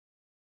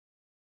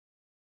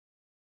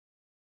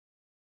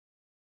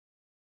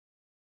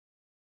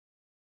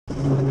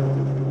I'm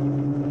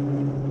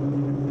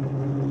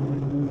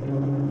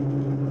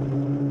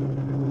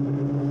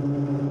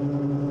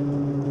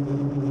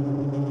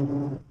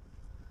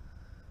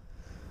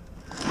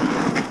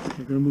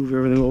gonna move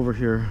everything over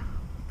here.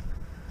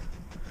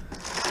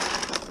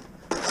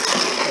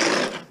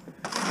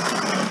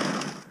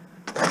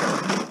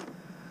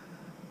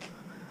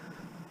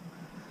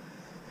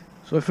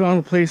 So I found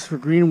a place for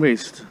green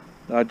waste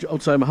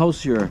outside my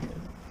house here.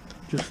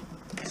 Just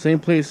same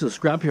place as a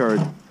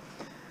scrapyard.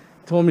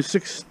 Told me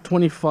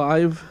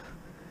 $6.25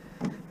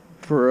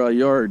 for a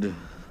yard.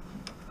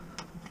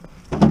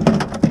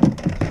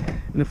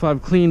 And if I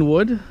have clean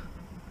wood,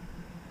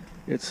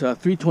 it's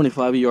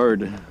 $3.25 a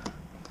yard.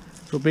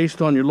 So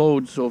based on your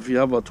load, so if you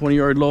have a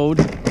 20-yard load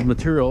of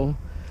material,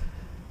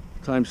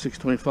 times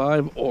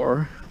 $6.25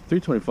 or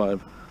 $3.25.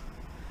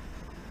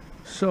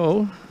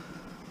 So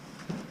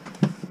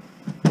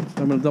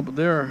I'm going to dump it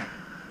there.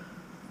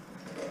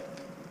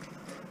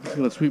 I'm just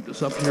going to sweep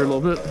this up here a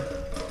little bit.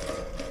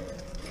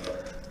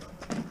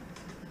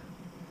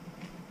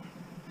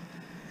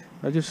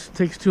 It just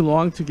takes too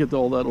long to get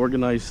all that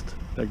organized,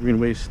 that green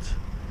waste,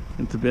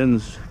 into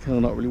bins. Kind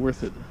of not really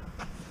worth it.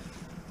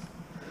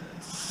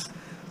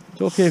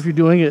 It's okay if you're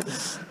doing it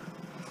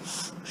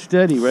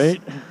steady,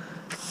 right?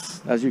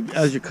 As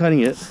you're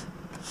cutting it.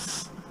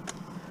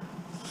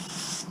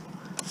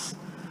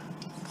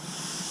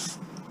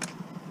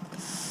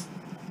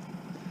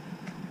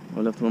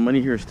 I left my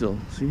money here still.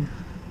 See?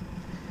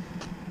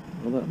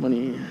 All that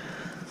money.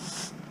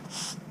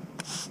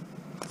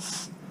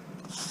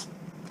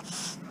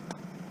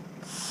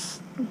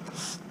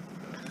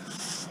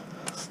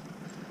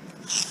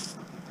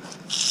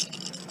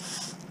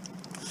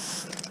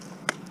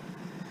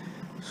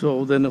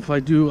 So then if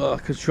I do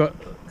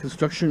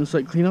construction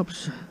site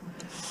cleanups,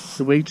 it's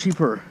way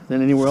cheaper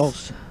than anywhere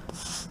else.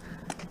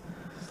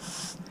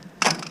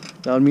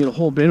 That would mean a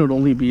whole bin would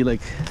only be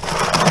like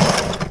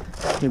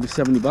maybe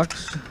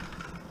 $70.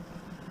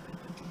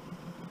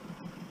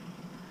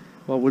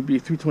 Well, it would be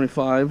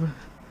 $3.25,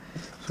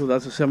 so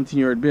that's a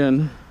 17-yard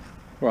bin,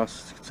 or I'll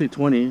say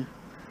 20.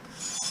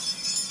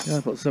 Yeah,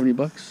 about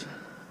 $70.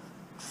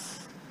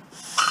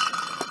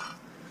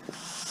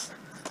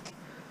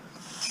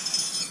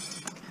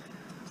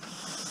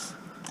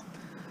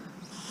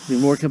 Be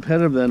more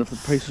competitive than if the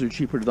prices are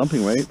cheaper to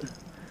dumping, right?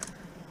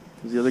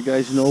 Because the other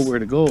guys know where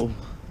to go.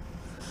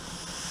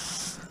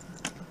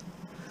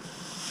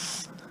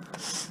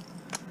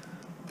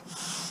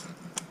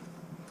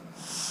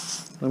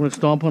 I'm going to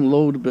stomp on the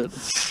load a bit.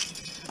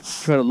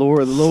 Try to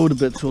lower the load a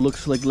bit so it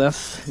looks like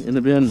less in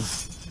the bin.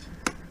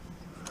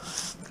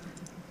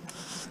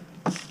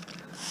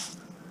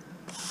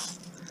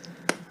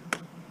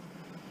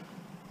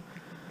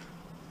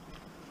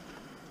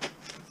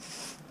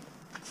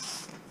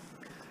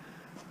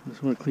 I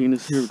just want to clean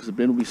this here because the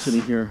bin will be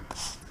sitting here.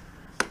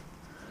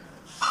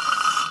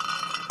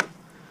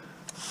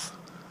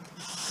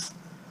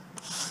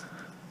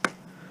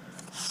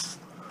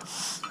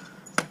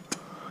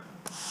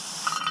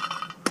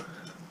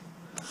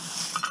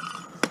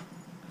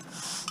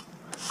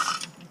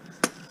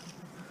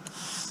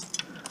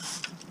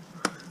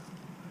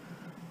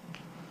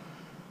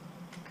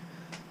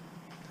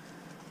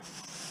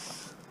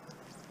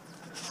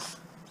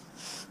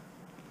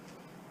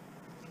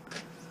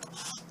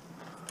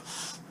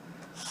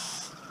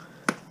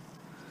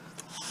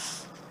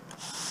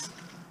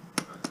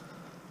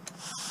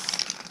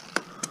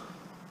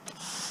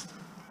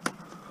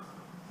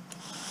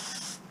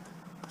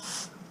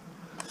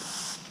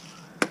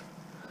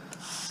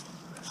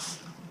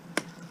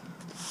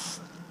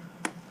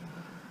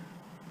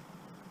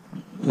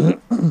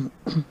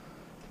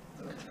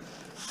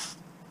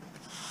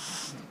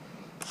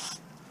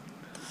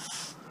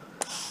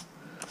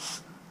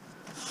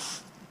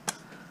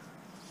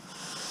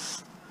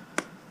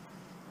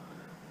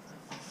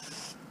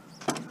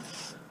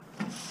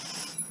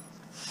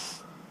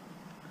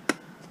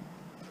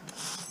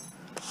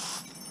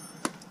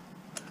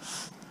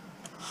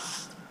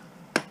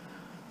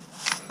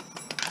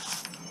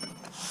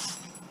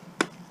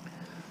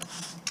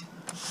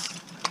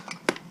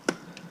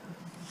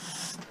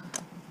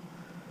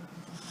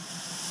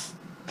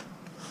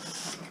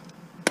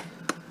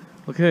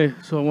 Okay,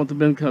 so I want the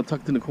bin kind of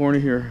tucked in the corner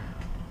here.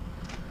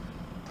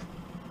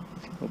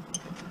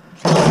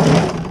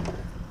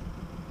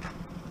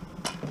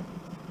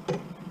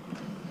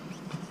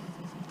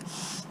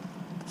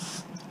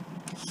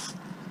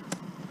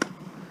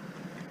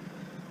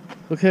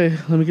 Okay,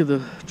 let me get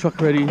the truck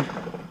ready.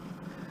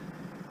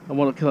 I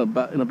want to kind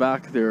of in the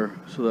back there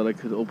so that I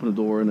could open the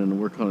door and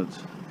then work on it.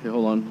 Okay,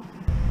 hold on.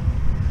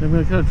 I'm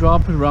going to kind of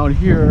drop it around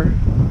here.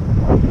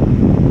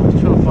 Just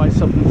trying to find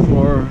something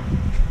for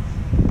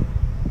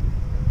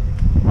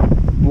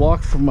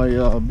block for my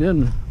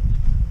bin.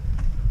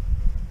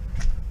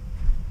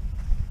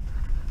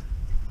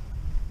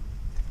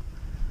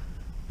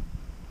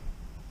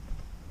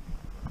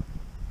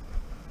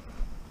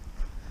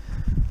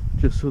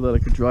 Just so that I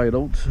could dry it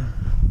out.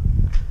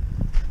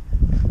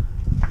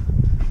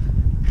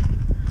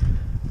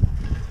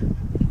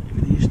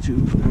 Maybe these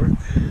two work.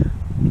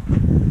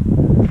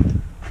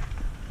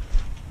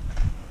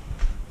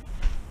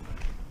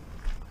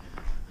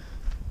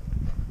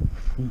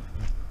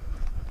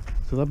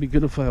 So that'd be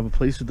good if I have a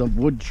place to dump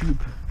wood cheap.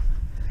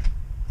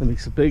 That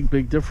makes a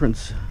big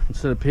difference.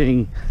 Instead of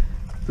paying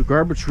the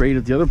garbage rate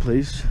at the other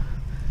place,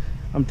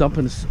 I'm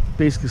dumping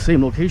basically the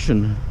same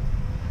location.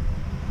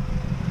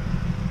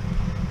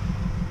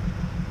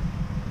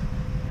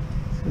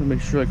 Just gonna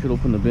make sure I could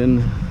open the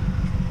bin.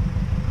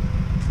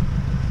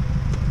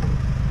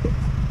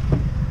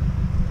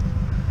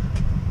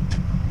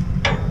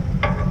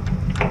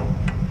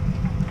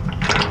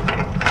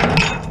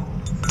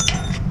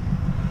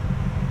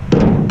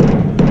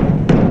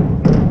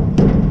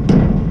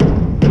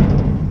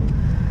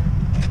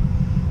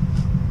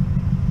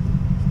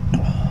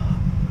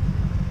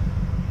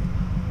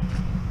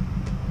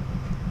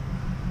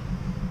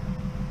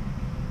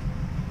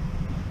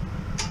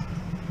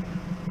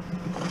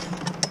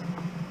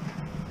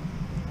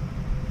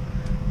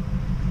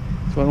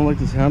 So I don't like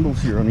these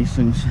handles here on these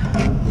things.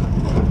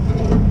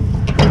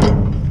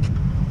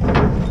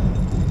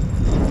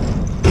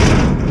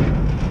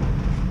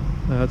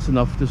 That's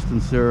enough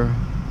distance there.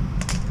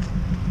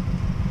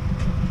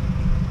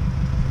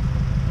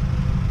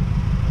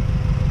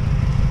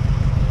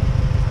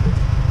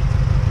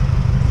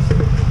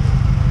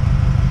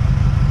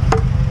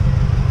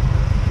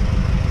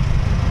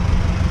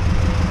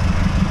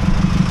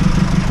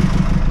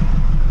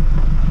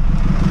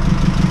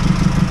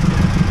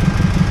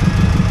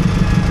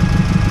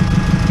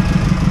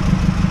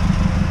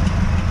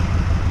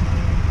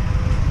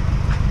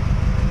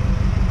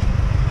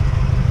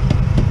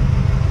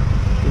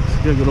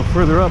 Gotta go a little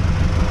further up.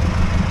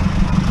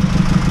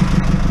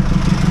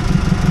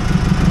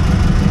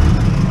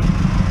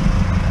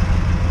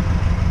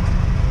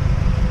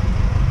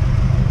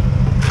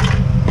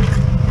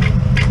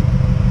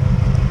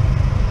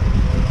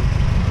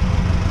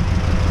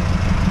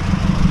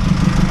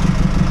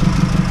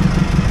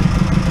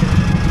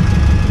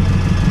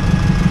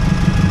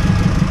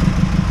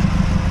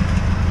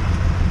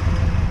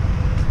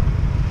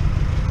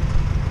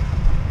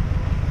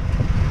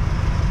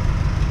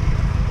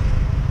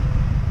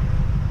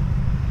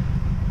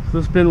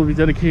 This bin will be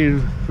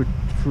dedicated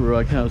for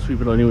I can't sweep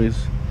it out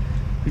anyways.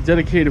 Be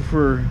dedicated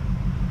for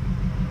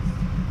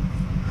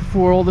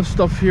all this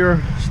stuff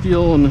here,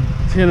 steel and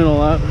tin and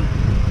all that.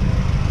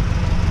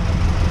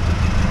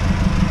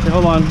 Okay,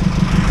 hold on.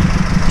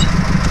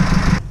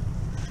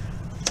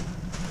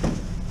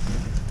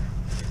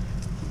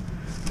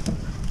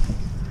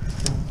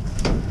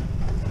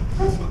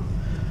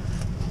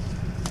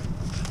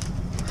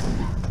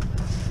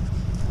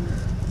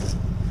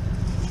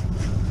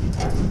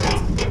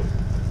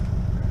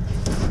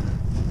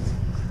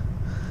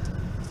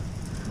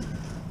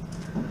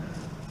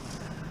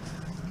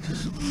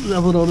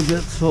 Level it out a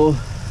bit so it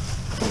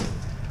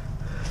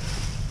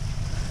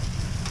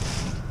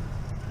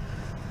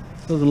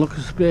doesn't look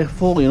as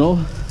full, you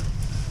know.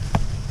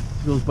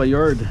 It goes by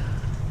yard.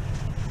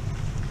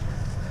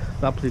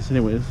 That place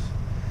anyways.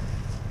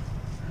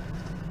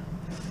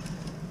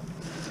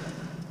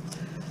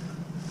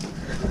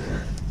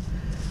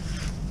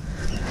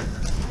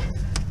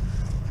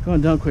 It's gone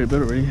down quite a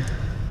bit already.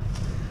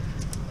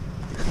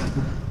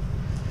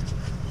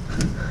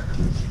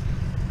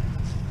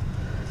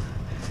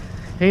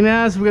 Hey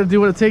Naz, we gotta do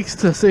what it takes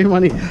to save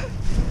money.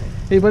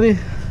 Hey buddy,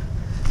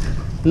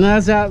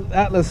 Naz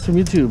Atlas from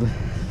YouTube.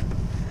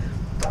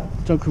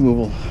 Junk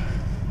removal.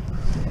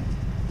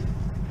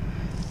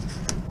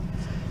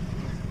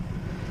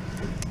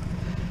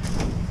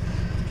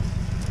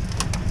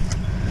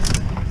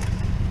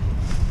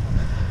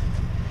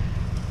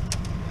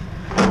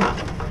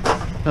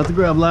 I have to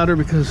grab a ladder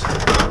because it's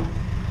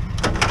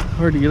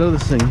hard to get out of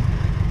this thing,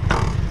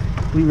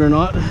 believe it or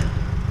not.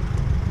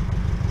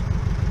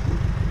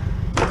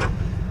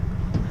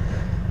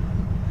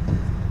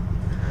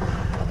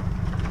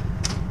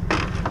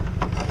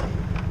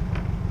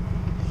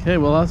 Okay,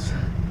 well that's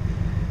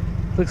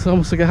looks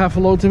almost like a half a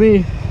load to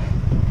me.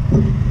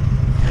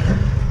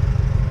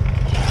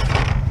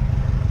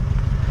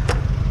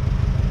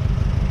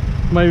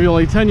 Might be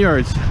only 10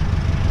 yards.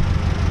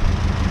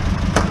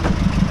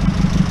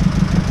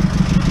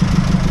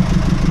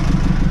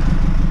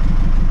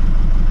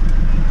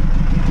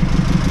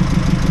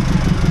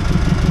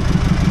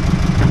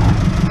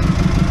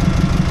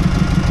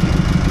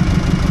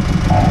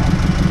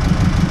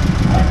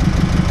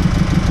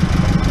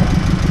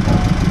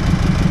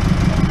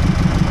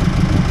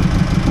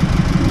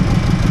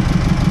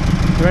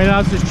 Right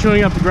now it's just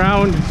chewing up the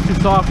ground, it's too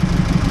soft.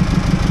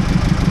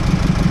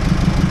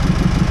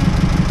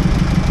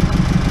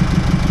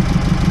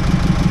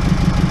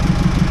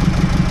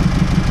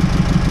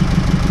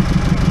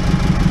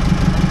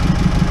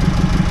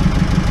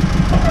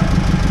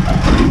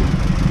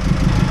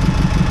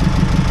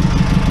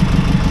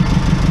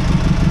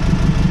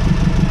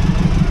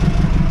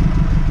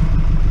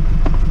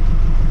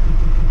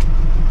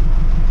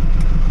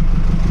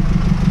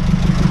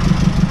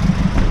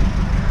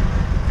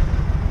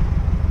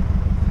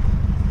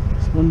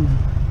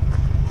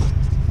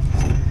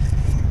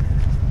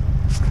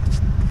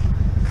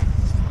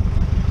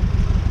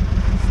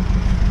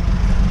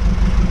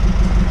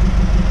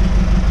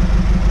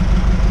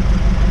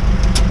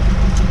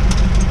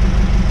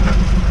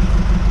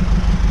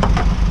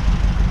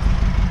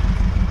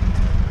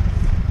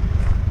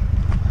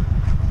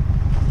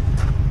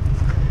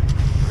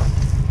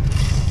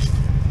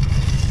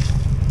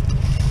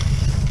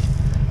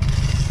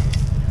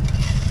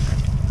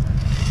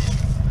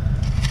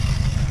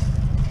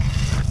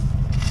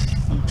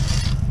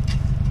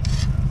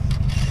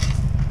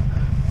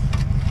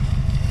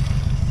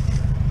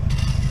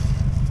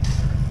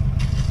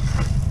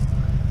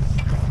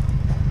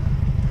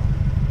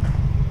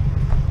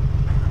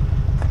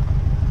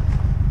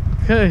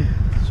 Okay,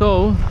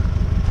 so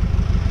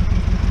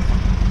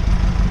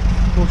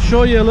we'll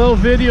show you a little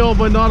video,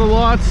 but not a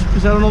lot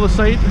because I don't know the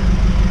site.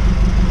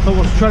 But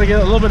we'll try to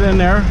get a little bit in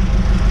there.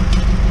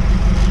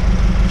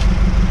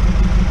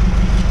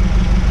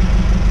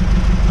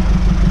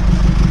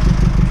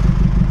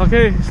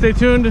 Okay, stay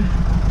tuned.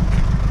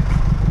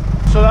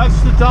 So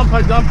that's the dump.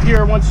 I dump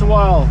here once in a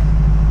while.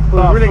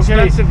 It's really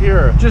expensive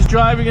here. Just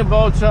driving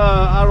about,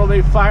 I don't know,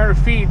 maybe 500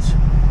 feet.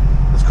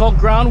 It's called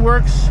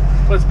Groundworks,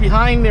 but it's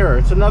behind there.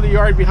 It's another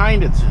yard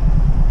behind it.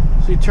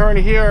 So you turn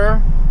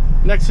here,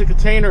 next to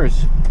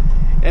containers.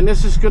 And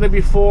this is going to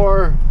be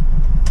for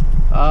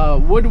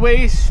wood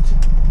waste,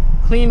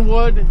 clean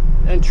wood,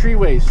 and tree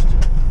waste.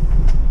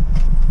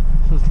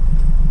 So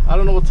I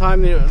don't know what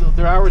time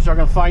their hours are.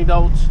 Going to find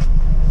out.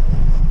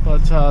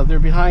 But they're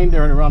behind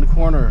there and around the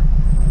corner.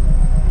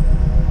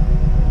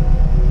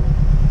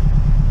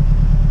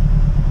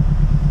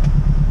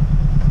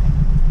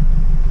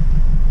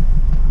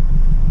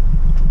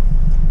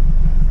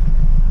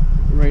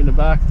 Right in the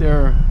back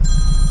there.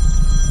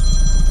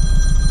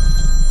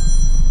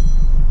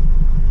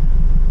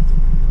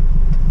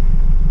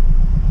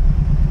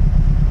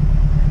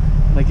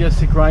 And I guess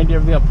they grind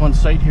everything up on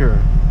site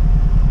here.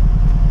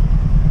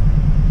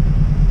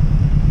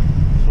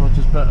 So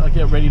I'll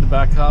get ready to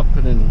back up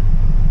and then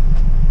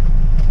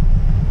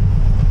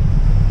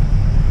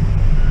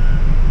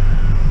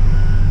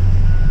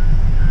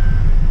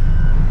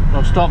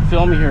I'll stop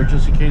filming here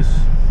just in case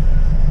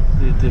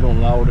they don't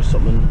allow it or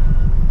something.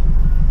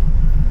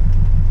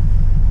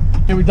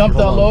 Okay, we dumped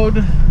that load.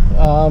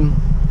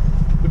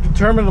 We've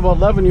determined about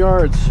 11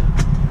 yards.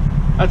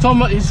 I told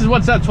him, he says,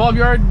 what's that, 12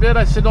 yard bit?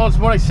 I said, no, it's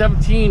more like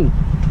 17.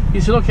 He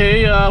said,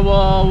 okay,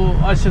 well,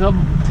 I said,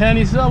 10.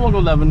 He said, oh, we'll go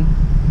 11.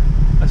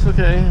 I said,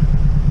 okay.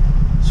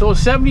 So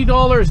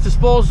 $70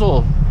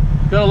 disposal.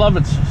 Gotta love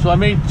it. So I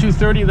made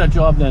 $230 that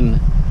job then,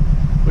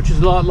 which is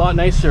a lot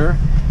nicer.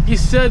 He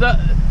said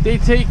they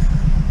take,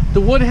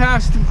 the wood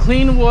has to be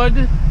clean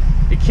wood.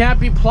 It can't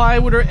be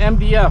plywood or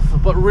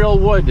MDF, but real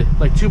wood,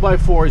 like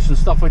 2x4s and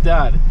stuff like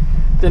that.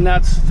 Then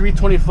that's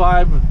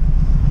 $325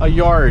 a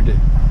yard.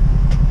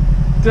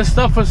 This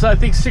stuff was, I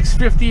think,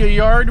 $650 a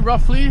yard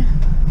roughly.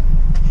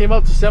 Came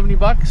out to 70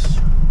 bucks.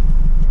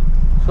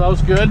 So that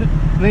was good.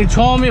 And they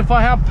told me if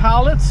I have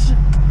pallets,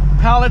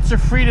 pallets are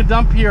free to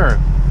dump here.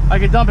 I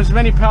can dump as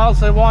many pallets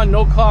as I want,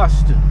 no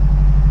cost.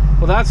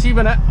 Well, that's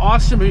even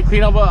awesome. If you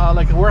clean up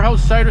like a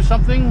warehouse site or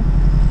something,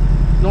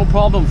 no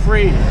problem,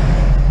 free.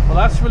 Well,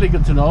 that's really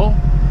good to know.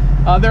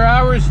 Their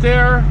hours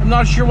there, I'm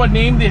not sure what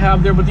name they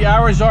have there, but the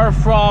hours are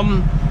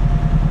from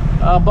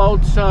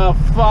about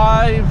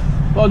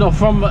 5, well no,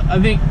 from I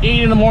think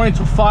 8 in the morning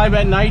till 5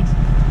 at night,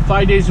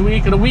 5 days a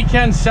week. On a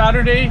weekend,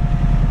 Saturday,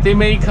 they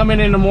may come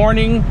in the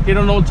morning, they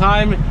don't know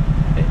time,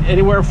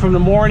 anywhere from the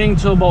morning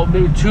till about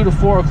maybe 2 to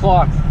 4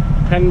 o'clock,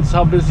 depending on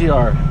how busy you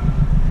are.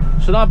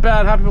 So not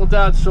bad, happy with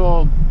that.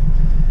 So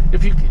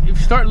if you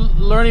start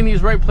learning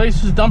these right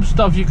places to dump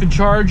stuff, you can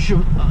charge,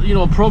 you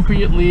know,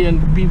 appropriately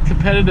and be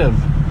competitive.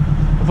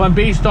 If I'm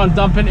based on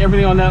dumping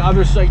everything on that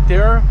other site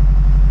there,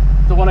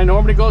 the one I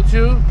normally go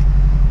to,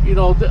 you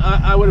know,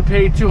 I would have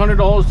paid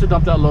 $200 to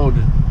dump that load.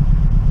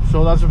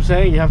 So that's what I'm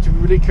saying. You have to be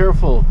really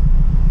careful.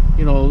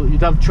 You know,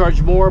 you'd have to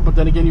charge more, but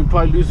then again, you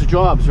probably lose the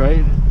jobs,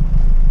 right?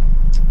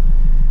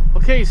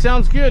 Okay,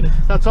 sounds good.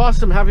 That's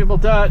awesome. Happy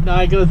about that. Now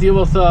I gotta deal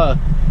with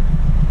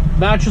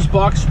mattress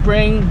box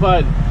spring,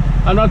 but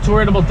I'm not too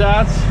worried about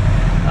that.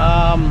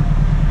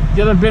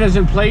 The other bin is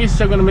in place.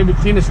 So I'm gonna maybe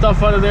clean the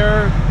stuff out of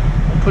there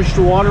and push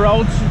the water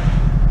out.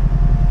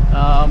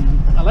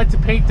 I like to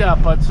paint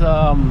that, but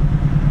I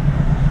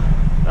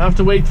have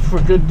to wait for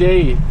a good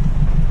day.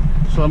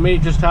 So I may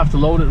just have to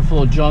load it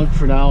full of junk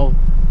for now.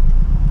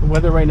 The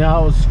weather right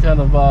now is kind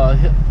of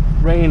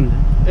rain.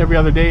 Every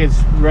other day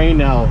it's rain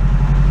now.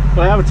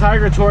 But I have a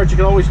tiger torch. You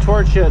can always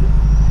torch it,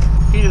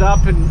 heat it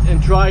up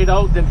and dry it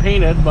out, then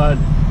paint it. But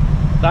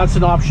that's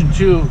an option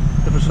too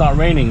if it's not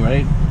raining,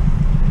 right?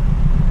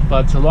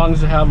 But as long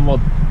as I have about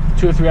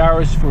 2 or 3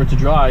 hours for it to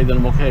dry, then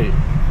I'm okay.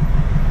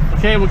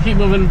 Okay, we'll keep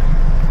moving.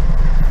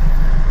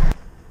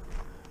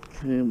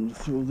 Okay, I'm gonna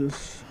throw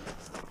this.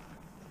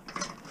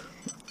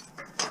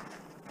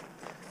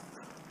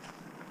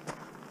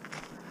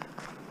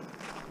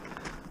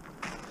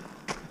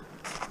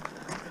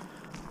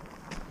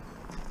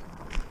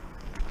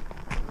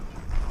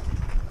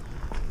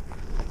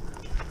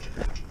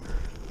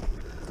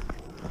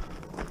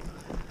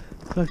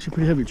 It's actually a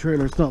pretty heavy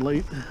trailer, it's not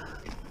light.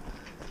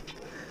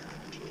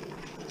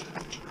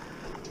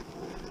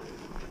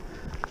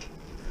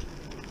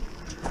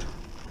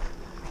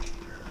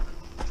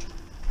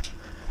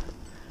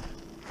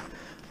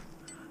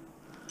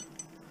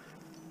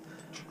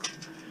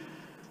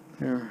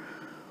 There.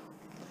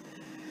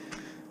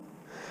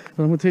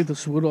 But I'm gonna take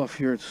this wood off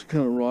here, it's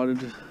kind of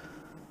rotted.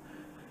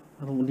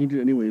 I don't need it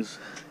anyways.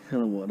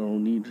 Kind of what I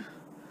don't need.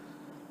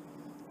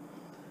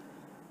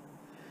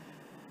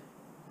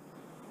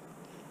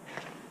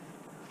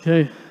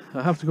 Okay,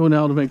 I have to go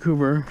now to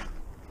Vancouver.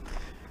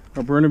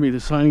 Our Burnaby, the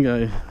sign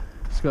guy,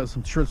 has got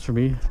some shirts for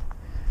me.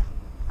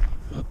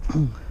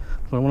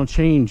 but I want to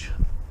change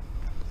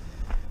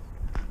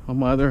on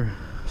my other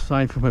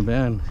sign for my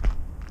van.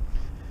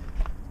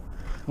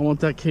 I want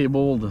that K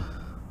bold.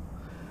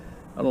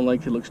 I don't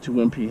like it, looks too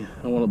wimpy.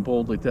 I want it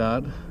bold like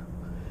that.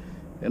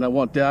 And I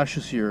want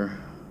dashes here,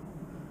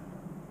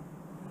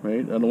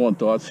 right? I don't want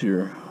dots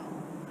here.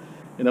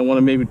 And I want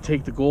to maybe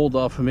take the gold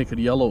off and make it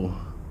yellow.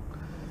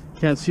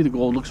 Can't see the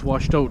gold, looks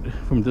washed out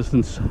from a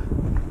distance.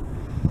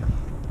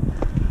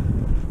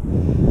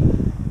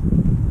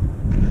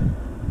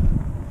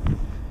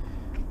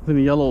 Then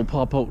the yellow will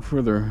pop out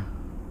further.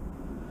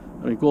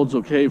 I mean, gold's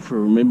okay for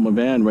maybe my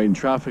van right in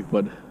traffic,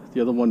 but the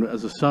other one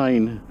as a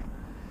sign,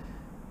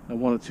 I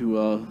want it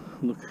to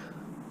look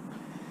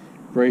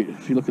great.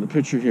 If you look at the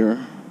picture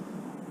here,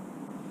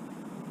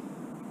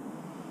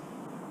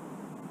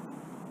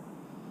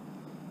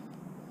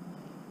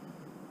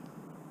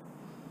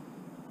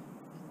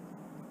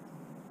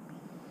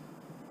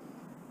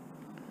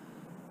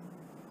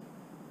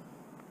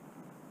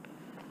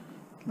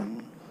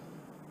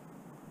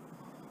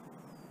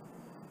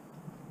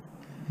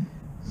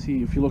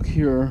 see, if you look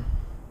here,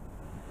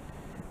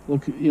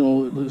 look, you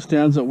know, it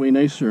stands out way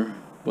nicer,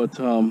 but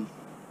so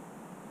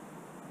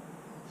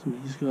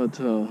he's got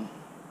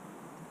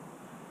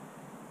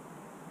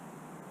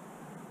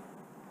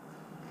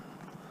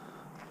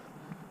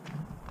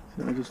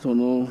I just don't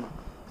know.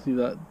 See,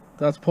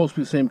 that's supposed to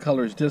be the same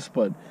color as this,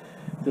 but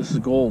this is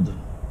gold.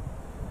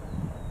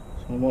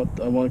 So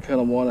I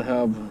kind of want to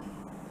have,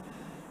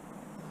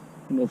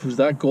 you know, if it was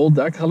that gold,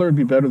 that color would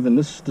be better than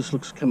this. This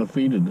looks kind of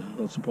faded.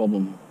 That's the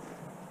problem.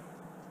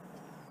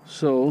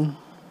 So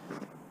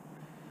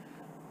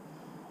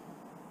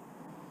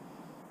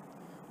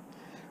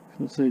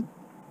let's say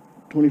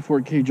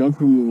 24K junk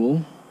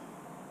removal.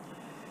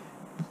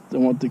 I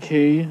want the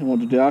K, I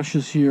want the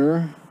dashes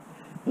here,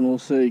 and we'll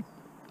say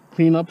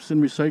cleanups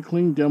and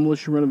recycling,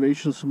 demolition,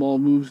 renovation, small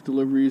moves,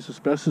 deliveries,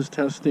 asbestos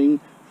testing,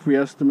 free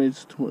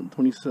estimates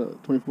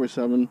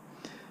 24/7,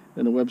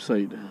 and a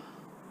website.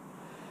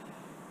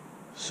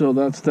 So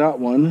that's that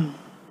one.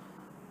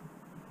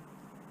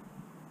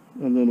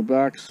 And then the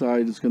back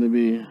side is going to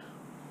be,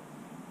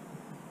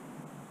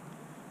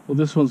 well,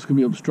 this one's going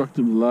to be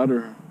obstructed with the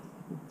ladder.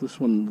 This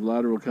one, the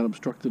ladder will kind of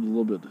obstruct it a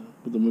little bit,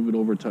 but then move it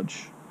over a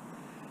touch.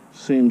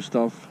 Same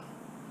stuff.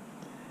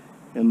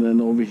 And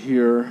then over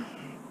here,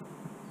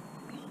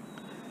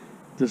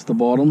 this the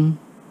bottom,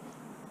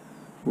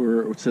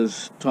 where it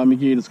says Tommy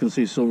Gate, it's going to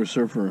say Silver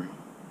Surfer.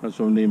 That's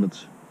what I'll name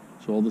it.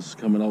 So all this is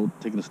coming out,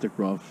 taking the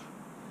sticker off.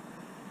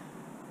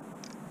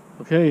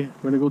 Okay,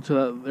 we're going to go to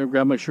that there,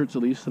 grab my shirts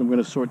at least, and I'm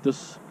going to sort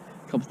this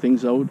couple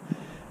things out.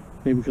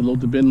 Maybe we can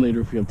load the bin later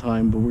if we have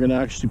time, but we're going to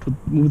actually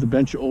move the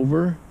bench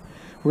over.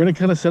 We're going to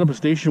kind of set up a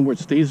station where it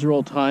stays there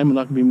all the time. I'm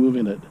not going to be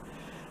moving it.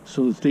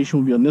 So the station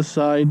will be on this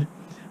side.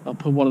 I'll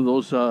put one of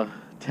those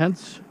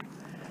tents,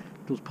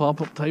 those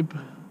pop-up type,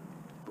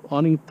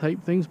 awning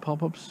type things,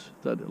 pop-ups,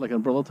 that like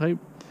umbrella type.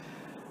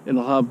 And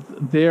I'll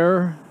have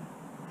there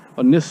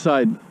on this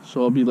side,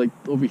 so I'll be like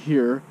over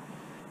here.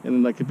 And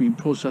then I could be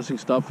processing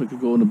stuff. It could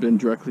go in the bin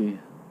directly.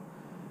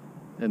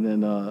 And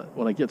then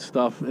when I get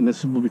stuff, and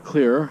this will be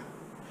clear,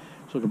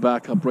 so I can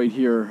back up right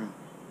here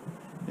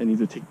and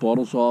either take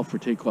bottles off or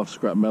take off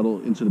scrap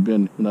metal into the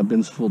bin. When that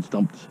bin's full, it's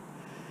dumped.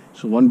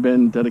 So one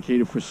bin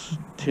dedicated for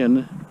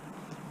tin.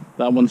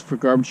 That one's for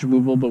garbage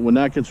removal, but when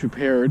that gets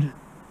repaired,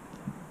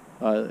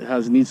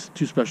 it needs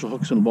 2 special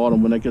hooks on the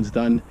bottom. When that gets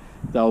done,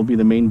 that will be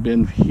the main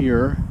bin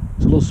here.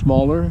 It's a little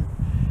smaller.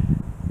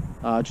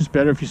 Just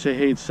better if you say,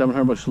 hey, it's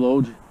 700 bucks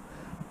load.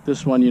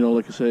 This one, you know,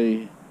 like I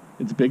say,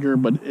 it's bigger,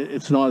 but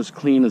it's not as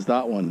clean as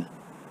that one.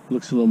 It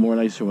looks a little more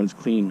nicer when it's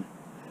clean.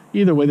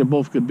 Either way, they're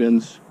both good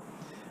bins.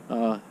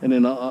 And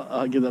then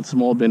I'll give that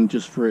small bin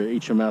just for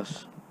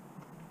HMS.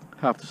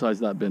 Half the size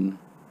of that bin.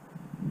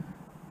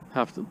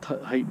 Half the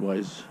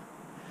height-wise.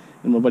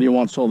 And nobody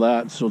wants all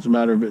that, so it's a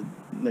matter of it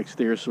next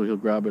day or so he'll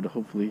grab it,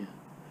 hopefully.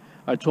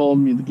 I told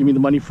him, give me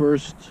the money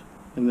first,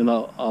 and then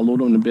I'll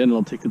load him in the bin and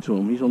I'll take it to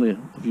him. He's only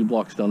a few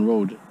blocks down the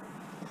road.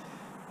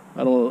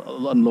 I don't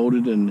unload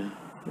it and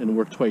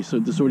work twice. So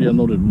this already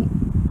unloaded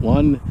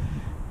one,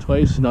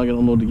 twice, and now I'm gonna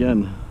unload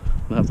again.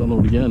 I have to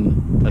unload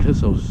again at his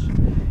house.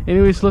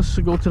 Anyways, let's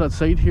go to that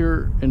site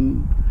here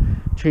and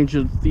change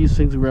these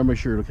things and grab my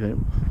shirt, okay?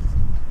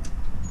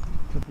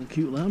 Couple of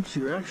cute lamps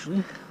here,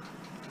 actually.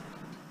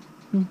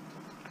 They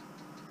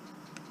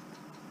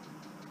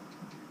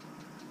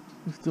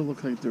still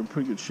look like they're in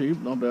pretty good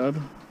shape, not bad.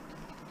 A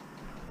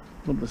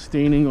little bit of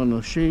staining on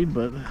the shade,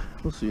 but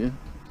we'll see.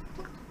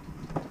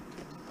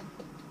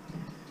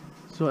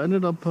 So I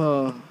ended up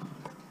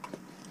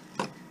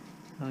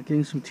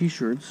getting some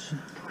t-shirts.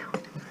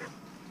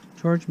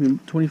 Charged me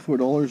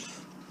 $24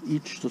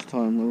 each this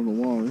time, I don't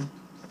know why.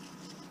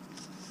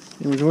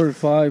 It was ordered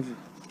 5.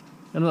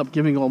 Ended up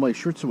giving all my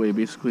shirts away,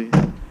 basically.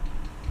 I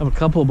have a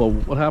couple, but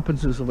what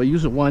happens is if I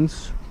use it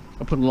once,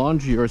 I put in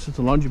laundry, or it's just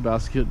a laundry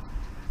basket.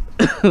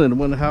 And then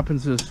what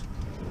happens is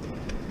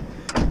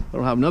I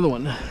don't have another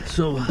one,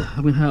 so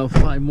I'm gonna have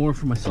 5 more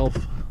for myself.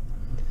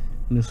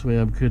 And this way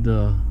I could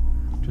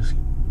just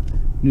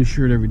new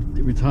shirt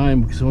every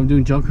time, because when I'm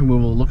doing junk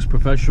removal, it looks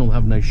professional to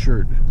have a nice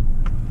shirt.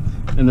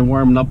 And they're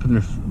warming up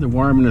and they're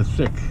warm and they're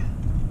thick.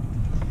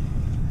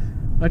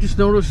 I just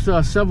noticed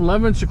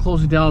 7-Elevens are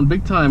closing down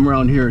big time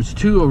around here. It's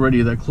 2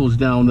 already that closed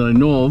down that I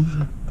know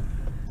of.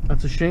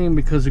 That's a shame,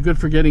 because they're good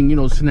for getting, you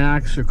know,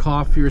 snacks or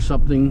coffee or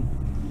something.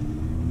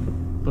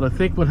 But I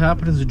think what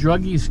happens is the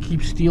druggies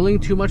keep stealing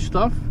too much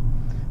stuff.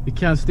 They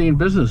can't stay in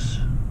business.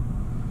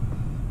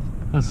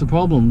 That's the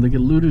problem. They get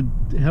looted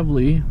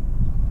heavily,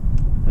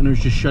 and there's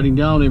just shutting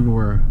down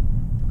everywhere,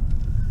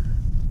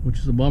 which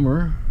is a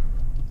bummer,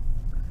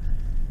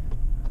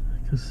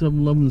 because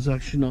 7-Eleven is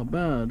actually not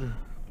bad.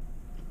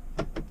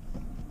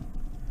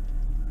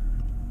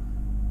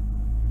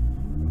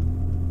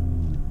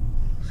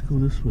 Let's go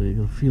this way. I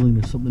got a feeling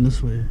there's something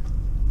this way.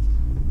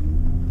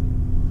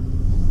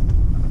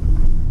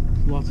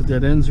 Lots of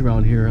dead ends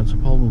around here. That's a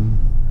problem.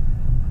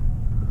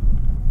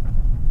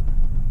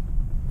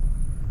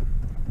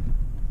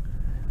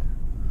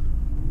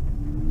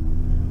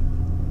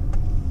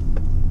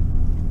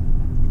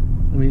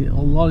 I mean,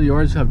 a lot of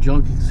yards have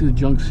junk. You can see the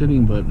junk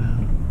sitting, but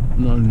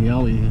not in the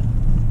alley.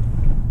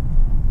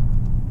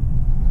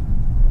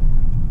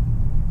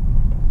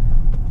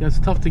 Yeah, it's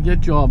tough to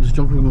get jobs,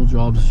 junk removal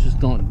jobs. It's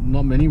just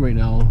not many right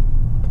now,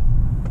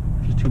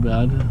 which is too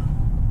bad.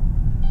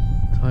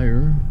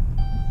 Tire.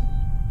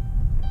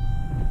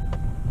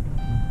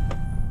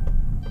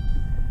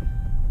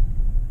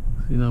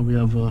 See, now we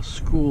have a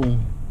school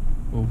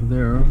over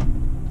there.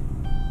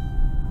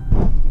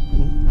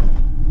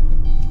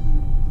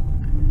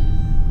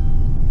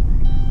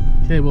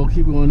 Okay, we'll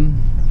keep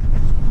going.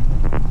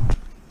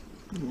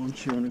 Launch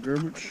here on the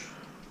garbage.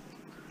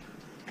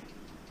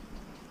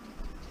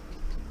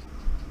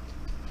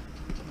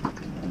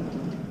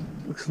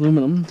 Looks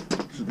aluminum,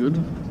 which is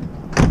good.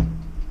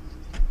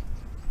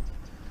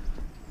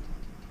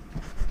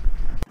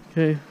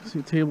 Okay, see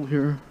a table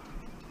here.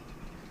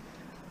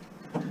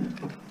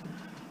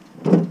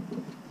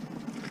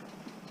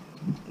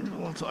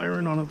 Lots of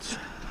iron on it.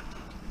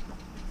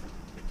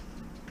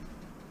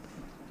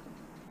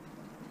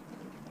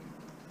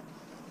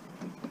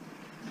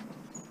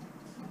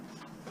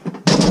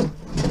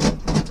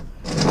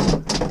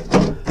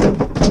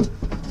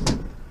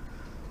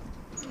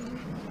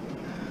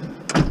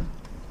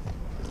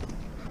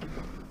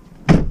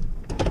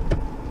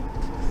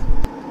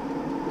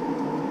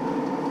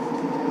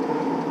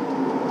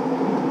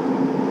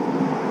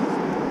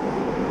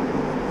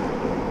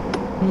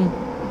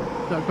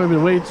 Got quite a bit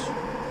of weight.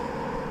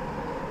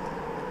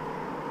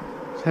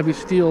 It's heavy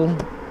steel.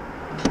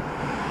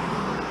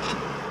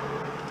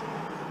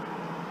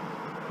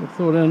 We'll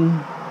throw it in.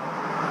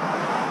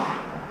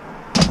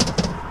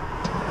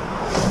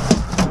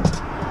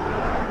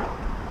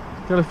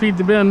 Gotta feed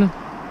the bin.